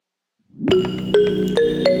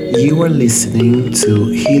You are listening to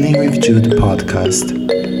Healing with Jude podcast,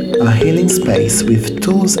 a healing space with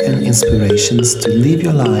tools and inspirations to live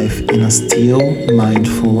your life in a still,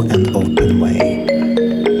 mindful, and open way.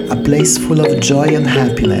 A place full of joy and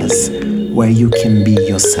happiness where you can be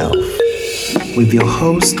yourself. With your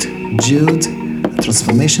host, Jude, a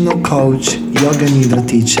transformational coach, yoga nidra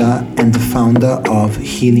teacher, and the founder of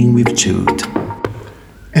Healing with Jude.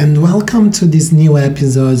 And welcome to this new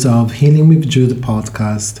episode of Healing with Jude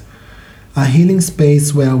podcast, a healing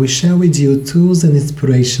space where we share with you tools and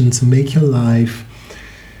inspiration to make your life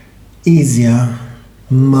easier,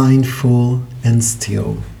 mindful, and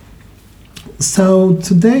still. So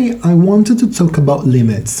today I wanted to talk about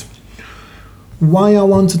limits. Why I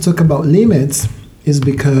want to talk about limits is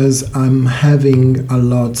because I'm having a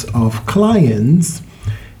lot of clients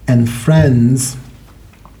and friends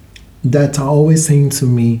that are always saying to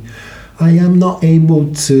me, I am not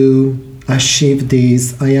able to achieve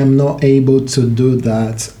this, I am not able to do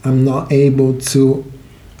that, I'm not able to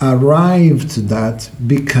arrive to that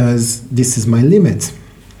because this is my limit.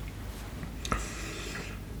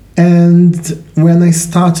 And when I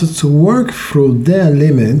started to work through their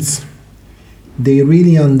limits, they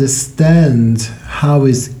really understand how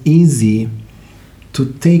it's easy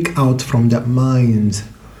to take out from their mind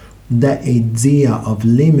that idea of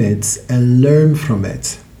limits and learn from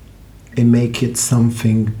it and make it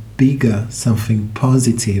something bigger, something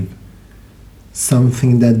positive,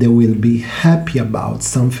 something that they will be happy about,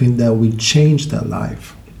 something that will change their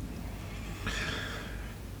life.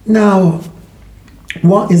 Now,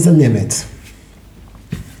 what is a limit?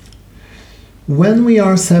 When we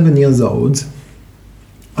are 7 years old,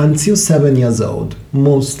 until 7 years old,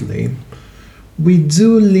 mostly, we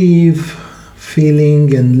do live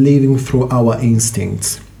feeling and living through our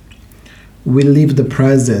instincts. We live the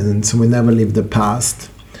present, we never live the past.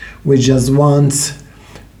 We just want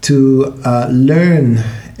to learn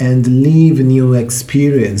and live new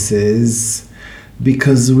experiences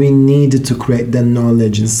because we need to create the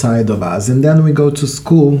knowledge inside of us. And then we go to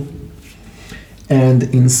school, and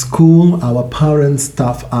in school our parents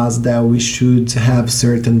tell us that we should have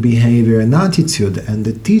certain behavior and attitude, and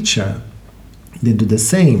the teacher, they do the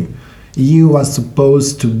same. You are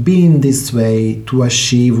supposed to be in this way to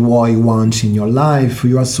achieve what you want in your life.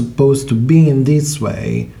 You are supposed to be in this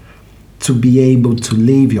way to be able to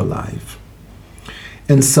live your life.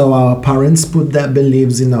 And so our parents put that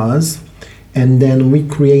beliefs in us, and then we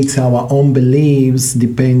create our own beliefs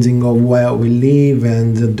depending on where we live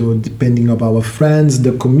and depending on our friends,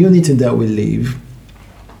 the community that we live.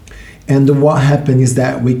 And what happens is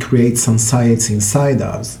that we create society inside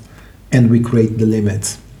us, and we create the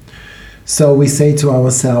limits. So we say to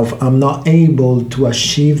ourselves, I'm not able to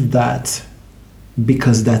achieve that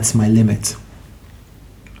because that's my limit.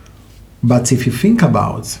 But if you think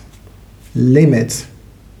about limit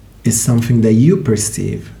is something that you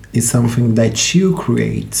perceive, is something that you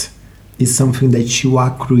create, is something that you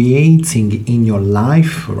are creating in your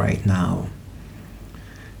life right now.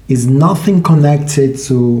 Is nothing connected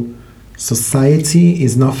to society,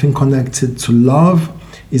 is nothing connected to love,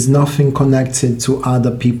 is nothing connected to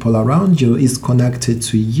other people around you, is connected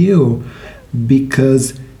to you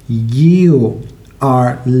because you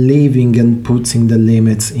are living and putting the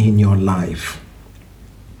limits in your life.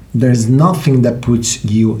 There's nothing that puts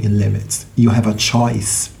you in limits. You have a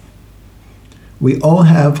choice. We all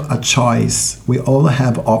have a choice. We all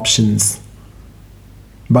have options.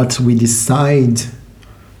 But we decide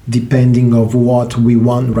depending on what we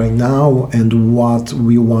want right now and what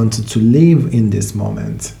we want to live in this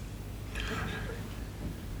moment.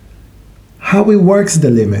 How it works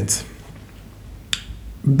the limit?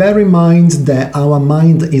 Bear in mind that our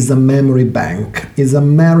mind is a memory bank,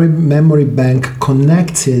 memory bank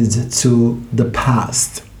connected to the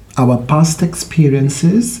past, our past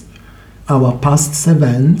experiences, our past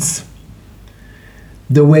events,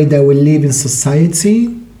 the way that we live in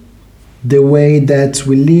society, the way that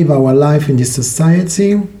we live our life in this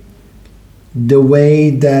society, the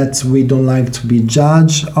way that we don't like to be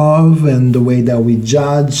judged of, and the way that we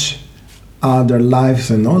judge other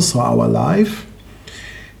lives and also our life.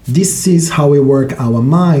 This is how we work our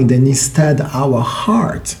mind, and instead our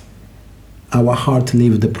heart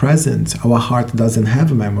lives the present. Our heart doesn't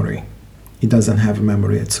have memory. It doesn't have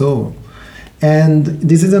memory at all. And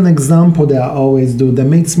this is an example that I always do that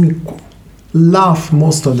makes me laugh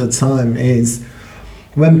most of the time is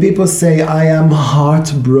when people say, I am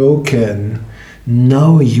heartbroken.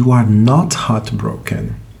 No, you are not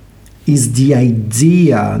heartbroken. It's the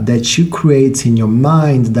idea that you create in your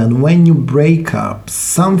mind that when you break up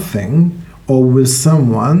something or with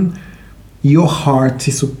someone, your heart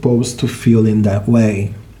is supposed to feel in that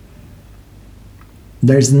way.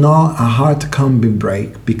 There's not a heart can be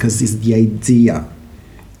break, because it's the idea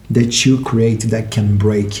that you create that can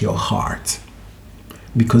break your heart.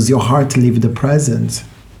 Because your heart live the present.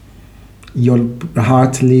 Your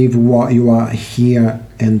heart live what you are here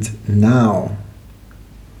and now.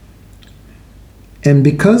 And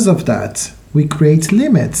because of that, we create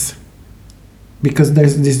limits. Because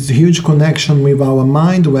there's this huge connection with our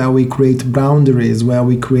mind where we create boundaries, where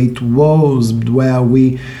we create walls, where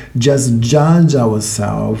we just judge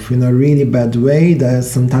ourselves in a really bad way that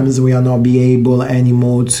sometimes we are not be able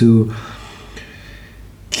anymore to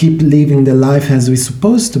keep living the life as we're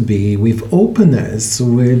supposed to be, with openness,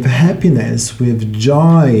 with happiness, with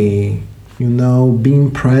joy, being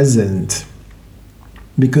present.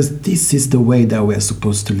 Because this is the way that we're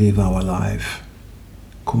supposed to live our life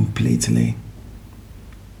completely.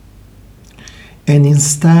 And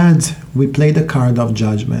instead, we play the card of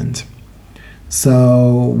judgment.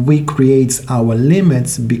 So we create our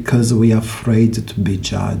limits because we are afraid to be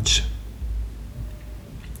judged.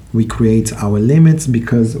 We create our limits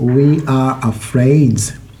because we are afraid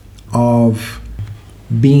of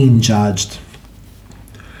being judged.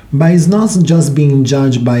 But it's not just being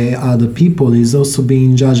judged by other people, it's also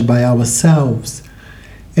being judged by ourselves.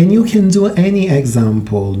 And you can do any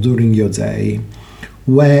example during your day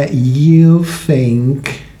where you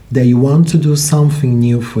think that you want to do something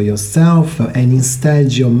new for yourself, and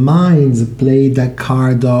instead your mind play that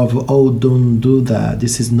card of, oh, don't do that,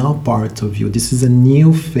 this is not part of you, this is a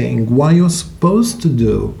new thing, what you're supposed to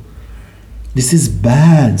do, this is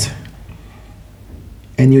bad.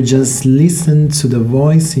 And you just listen to the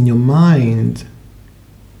voice in your mind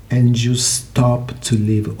and you stop to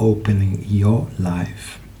live openly your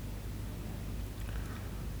life.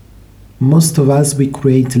 Most of us, we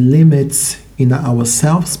create limits in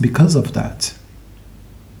ourselves because of that.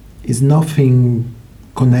 It's nothing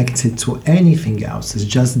connected to anything else. It's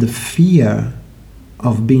just the fear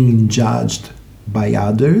of being judged by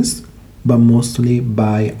others, but mostly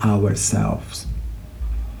by ourselves.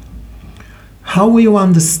 How will you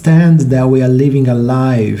understand that we are living a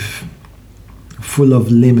life full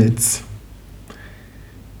of limits?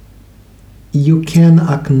 You can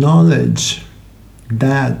acknowledge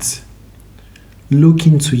that, look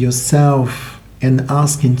into yourself and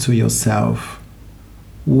asking to yourself,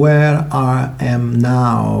 where I am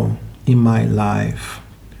now in my life,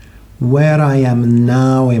 where I am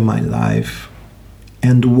now in my life,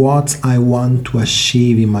 and what I want to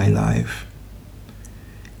achieve in my life.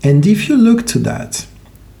 And if you look to that,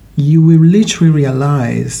 you will literally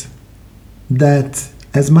realize that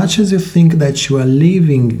as much as you think that you are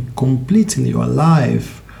living completely your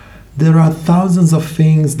life, there are thousands of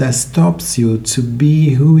things that stops you to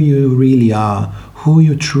be who you really are, who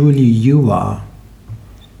you are.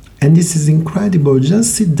 And this is incredible.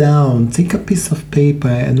 Just sit down, take a piece of paper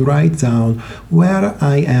and write down where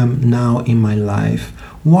I am now in my life,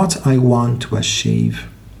 what I want to achieve.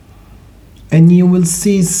 And you will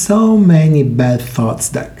see so many bad thoughts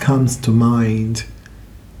that comes to mind.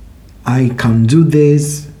 I can't do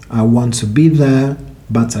this, I want to be there,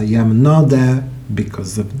 but I am not there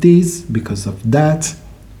because of this, because of that,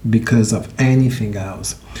 because of anything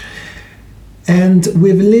else. And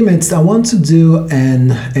with limits, I want to do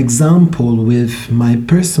an example with my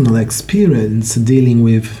personal experience dealing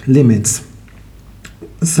with limits.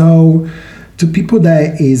 So, to people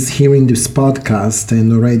that is hearing this podcast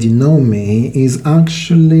and already know me, is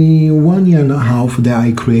actually 1 year and a half that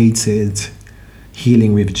I created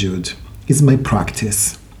Healing with Jude. It's my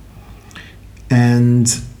practice.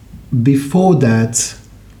 And before that,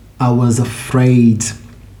 I was afraid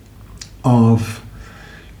of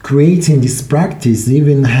creating this practice,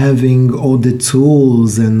 even having all the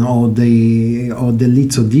tools and all the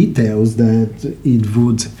little details that it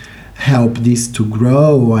would help this to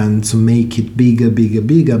grow and to make it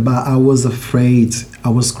bigger. But I was afraid. I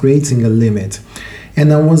was creating a limit.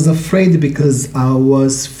 And I was afraid because I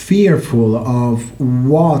was fearful of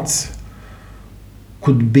what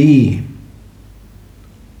could be,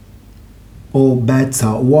 or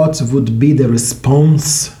better, what would be the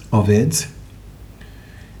response of it.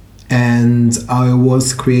 And I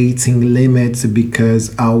was creating limits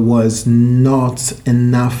because I was not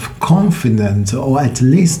enough confident, or at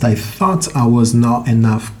least I thought I was not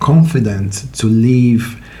enough confident to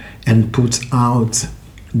live and put out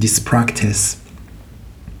this practice.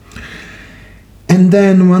 And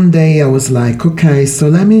then one day I was like, okay, so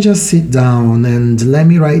let me just sit down and let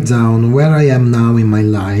me write down where I am now in my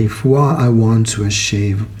life, what I want to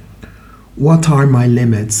achieve, what are my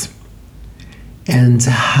limits, and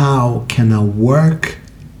how can I work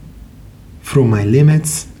through my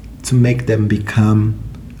limits to make them become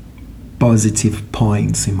positive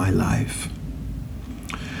points in my life.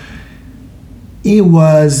 It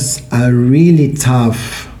was a really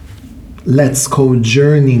tough, let's call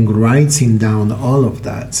journey, writing down all of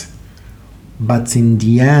that. But in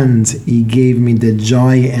the end, it gave me the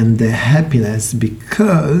joy and the happiness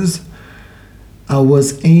because I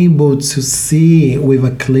was able to see with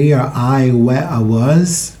a clear eye where I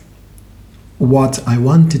was, what I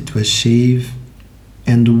wanted to achieve,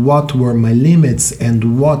 and what were my limits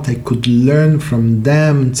and what I could learn from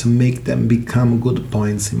them to make them become good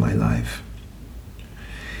points in my life.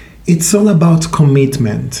 It's all about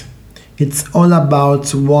commitment. It's all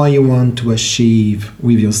about what you want to achieve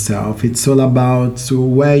with yourself. It's all about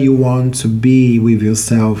where you want to be with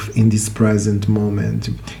yourself in this present moment.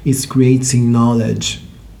 It's creating knowledge,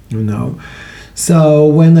 So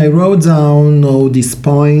when I wrote down all these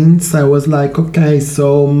points, I was like, okay,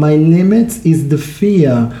 so my limit is the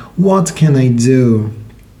fear. What can I do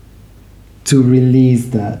to release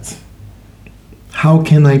that? How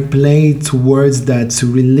can I play towards that to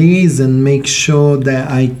release and make sure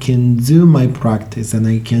that I can do my practice and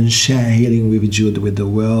I can share healing with Jude with the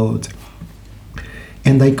world?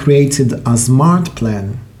 And I created a smart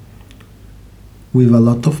plan with a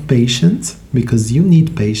lot of patience, because you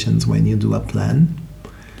need patience when you do a plan,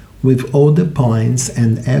 with all the points,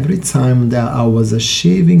 and every time that I was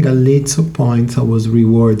achieving a little point, I was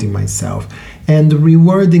rewarding myself. And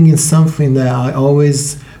rewarding is something that I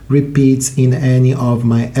always repeat in any of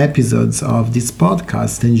my episodes of this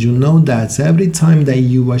podcast, and you know that every time that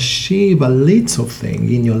you achieve a little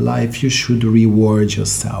thing in your life, you should reward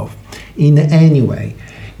yourself in any way.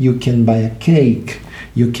 You can buy a cake,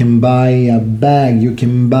 you can buy a bag, you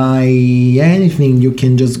can buy anything, you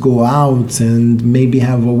can just go out and maybe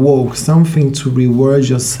have a walk, something to reward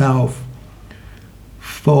yourself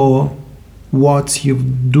for what you're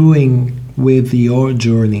doing with your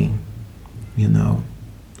journey,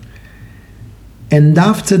 And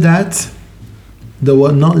after that, there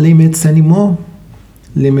were not limits anymore.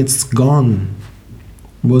 Limits gone.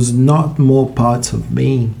 Was not more part of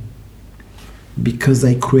me. Because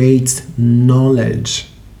I create knowledge.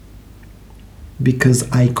 Because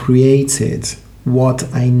I created what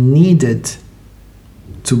I needed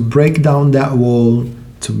to break down that wall,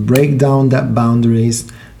 to break down that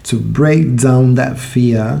boundaries, to break down that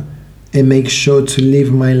fear, and make sure to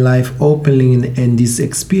live my life openly and this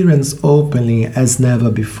experience openly as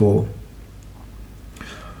never before.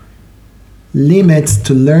 Limits.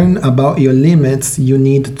 To learn about your limits, you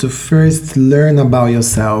need to first learn about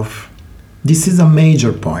yourself. This is a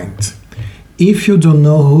major point. If you don't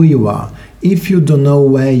know who you are, if you don't know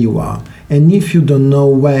where you are, and if you don't know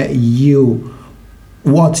what you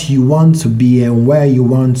want to be and where you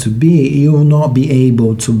want to be, you will not be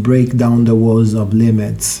able to break down the walls of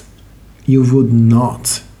limits. You would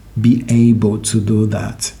not be able to do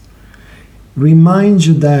that. Remind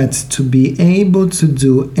you that to be able to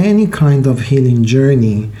do any kind of healing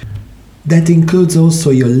journey, that includes also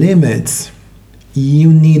your limits,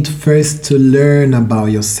 you need first to learn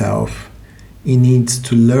about yourself. You need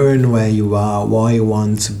to learn where you are, what you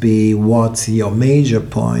want to be, what your major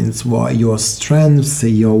points, what your strengths,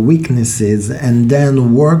 your weaknesses, and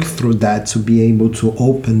then work through that to be able to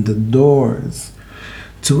open the doors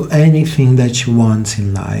to anything that you want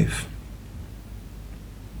in life.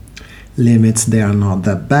 Limits, they are not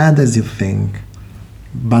that bad as you think,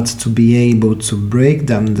 but to be able to break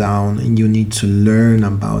them down, you need to learn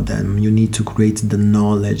about them. You need to create the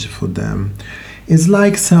knowledge for them. It's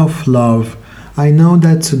like self-love. I know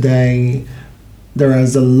that today there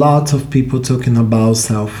is a lot of people talking about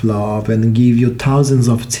self-love and give you thousands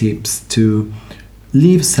of tips to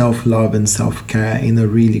live self-love and self-care in a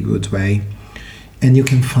really good way. And you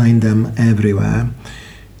can find them everywhere.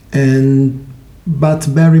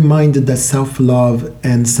 But bear in mind that self-love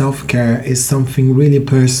and self-care is something really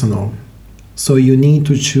personal. So you need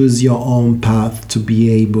to choose your own path to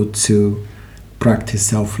be able to practice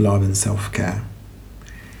self-love and self-care.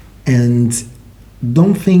 And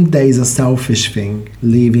don't think there is a selfish thing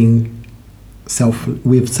living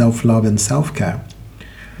with self-love and self-care.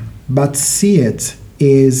 But see it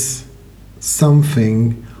as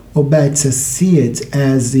something, or better, see it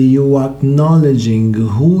as you acknowledging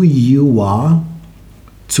who you are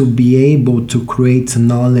to be able to create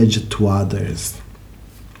knowledge to others.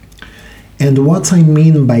 And what I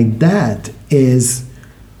mean by that is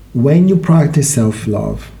when you practice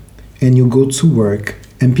self-love and you go to work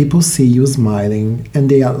and people see you smiling and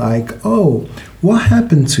they are like, oh, what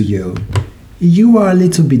happened to you? You are a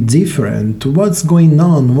little bit different. What's going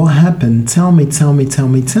on? What happened? Tell me.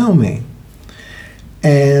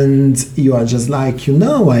 And you are just like,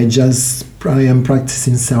 I just I am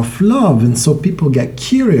practicing self-love, and so people get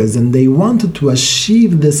curious and they want to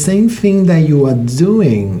achieve the same thing that you are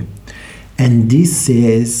doing. And this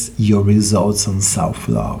is your results on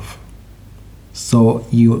self-love. So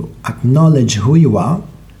you acknowledge who you are,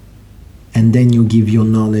 and then you give your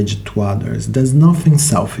knowledge to others. There's nothing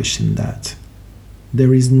selfish in that.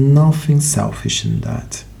 There is nothing selfish in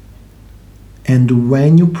that. And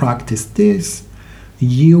when you practice this,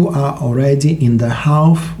 you are already in the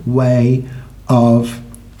halfway of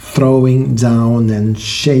throwing down and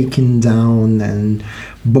shaking down and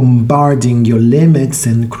bombarding your limits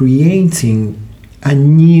and creating a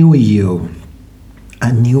new you,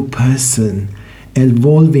 a new person,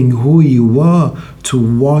 evolving who you were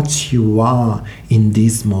to what you are in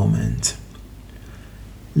this moment.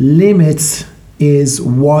 Limits is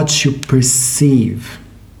what you perceive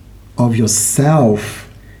of yourself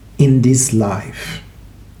in this life.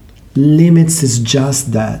 Limits is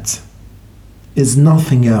just that. It's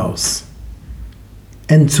nothing else.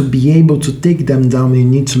 And to be able to take them down, you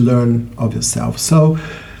need to learn of yourself. So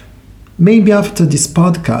maybe after this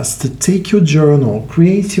podcast, take your journal,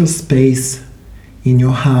 create your space in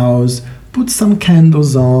your house, put some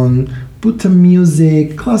candles on, put a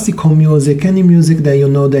music, classical music, any music that you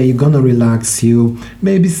know that you're gonna relax you,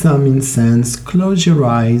 maybe some incense, close your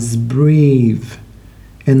eyes, breathe,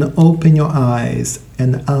 and open your eyes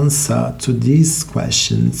and answer to these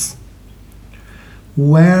questions.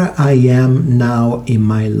 Where I am now in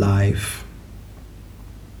my life,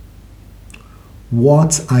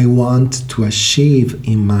 what I want to achieve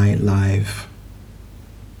in my life,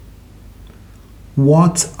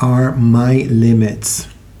 what are my limits,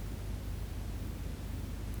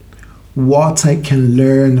 what I can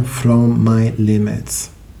learn from my limits,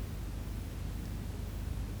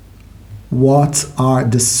 what are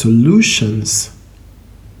the solutions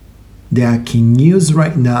that I can use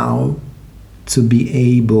right now to be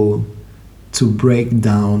able to break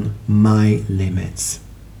down my limits.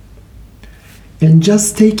 And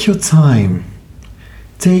just take your time,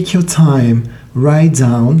 write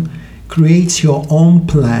down, create your own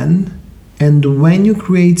plan, and when you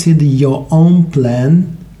created your own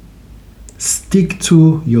plan, stick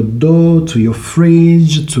to your door, to your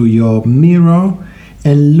fridge, to your mirror,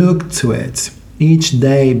 and look to it each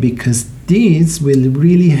day, because this will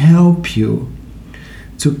really help you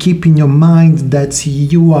to keep in your mind that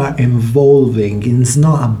you are evolving. It's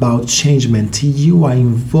not about changement. You are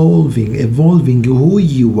evolving who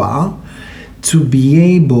you are to be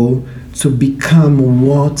able to become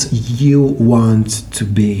what you want to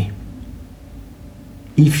be.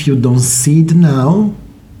 If you don't see it now,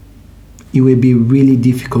 it will be really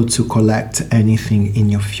difficult to collect anything in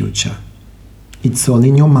your future. It's all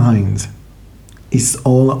in your mind. It's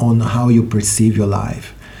all on how you perceive your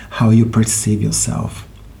life, how you perceive yourself,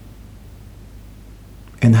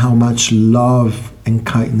 and how much love and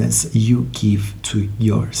kindness you give to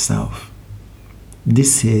yourself.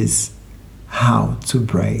 This is how to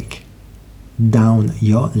break down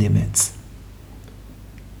your limits.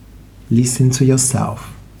 Listen to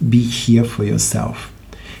yourself. Be here for yourself.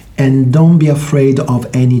 And don't be afraid of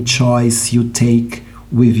any choice you take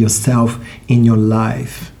with yourself in your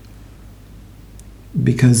life,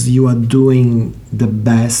 because you are doing the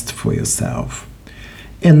best for yourself.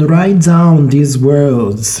 And write down these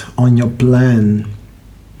words on your plan.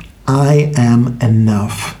 I am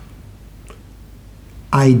enough.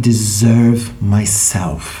 I deserve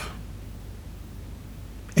myself.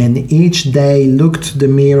 And each day look to the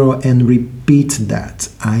mirror and repeat that.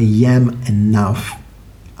 I am enough.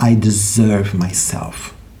 I deserve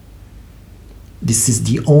myself. This is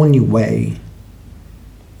the only way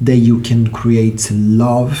that you can create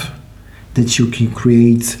love, that you can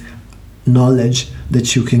create knowledge,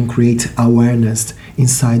 that you can create awareness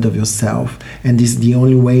inside of yourself. And this is the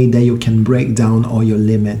only way that you can break down all your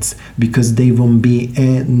limits, because there won't be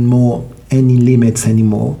any limits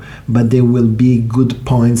anymore, but there will be good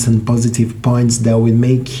points and positive points that will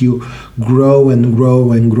make you grow and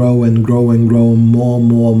grow and grow and grow and grow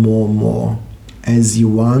more as you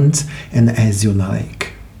want and as you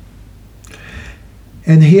like.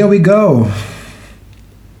 And here we go.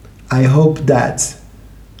 I hope that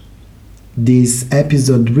this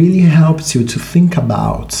episode really helps you to think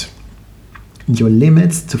about your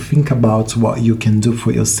limits, to think about what you can do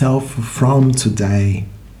for yourself from today,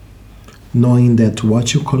 knowing that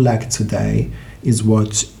what you collect today is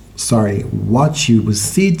what you will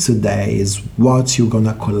see today is what you're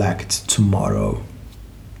gonna collect tomorrow.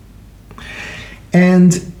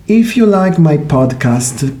 And if you like my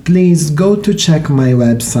podcast, please go to check my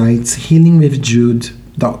website, healingwithjude.com.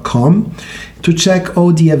 jude.com to check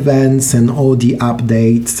all the events and all the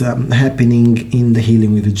updates happening in the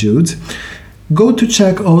Healing with Jude. Go to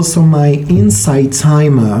check also my Insight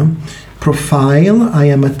Timer profile. I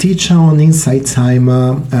am a teacher on Insight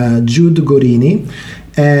Timer, Jude Gorini,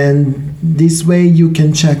 and this way you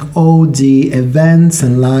can check all the events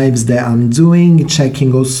and lives that I'm doing,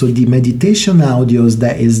 checking also the meditation audios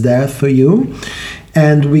that is there for you,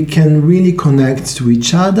 and we can really connect to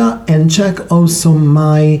each other. And check also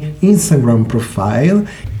my Instagram profile,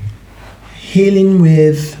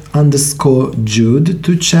 healingwith_Jude,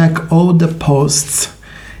 to check all the posts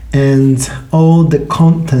and all the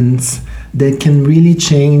contents that can really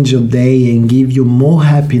change your day and give you more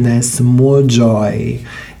happiness, more joy,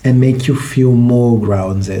 and make you feel more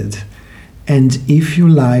grounded. And if you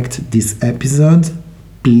liked this episode,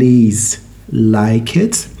 please like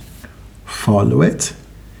it, follow it,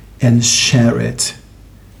 and share it.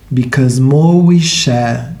 Because more we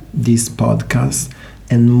share this podcast,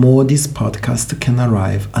 and more this podcast can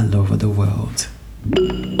arrive all over the world.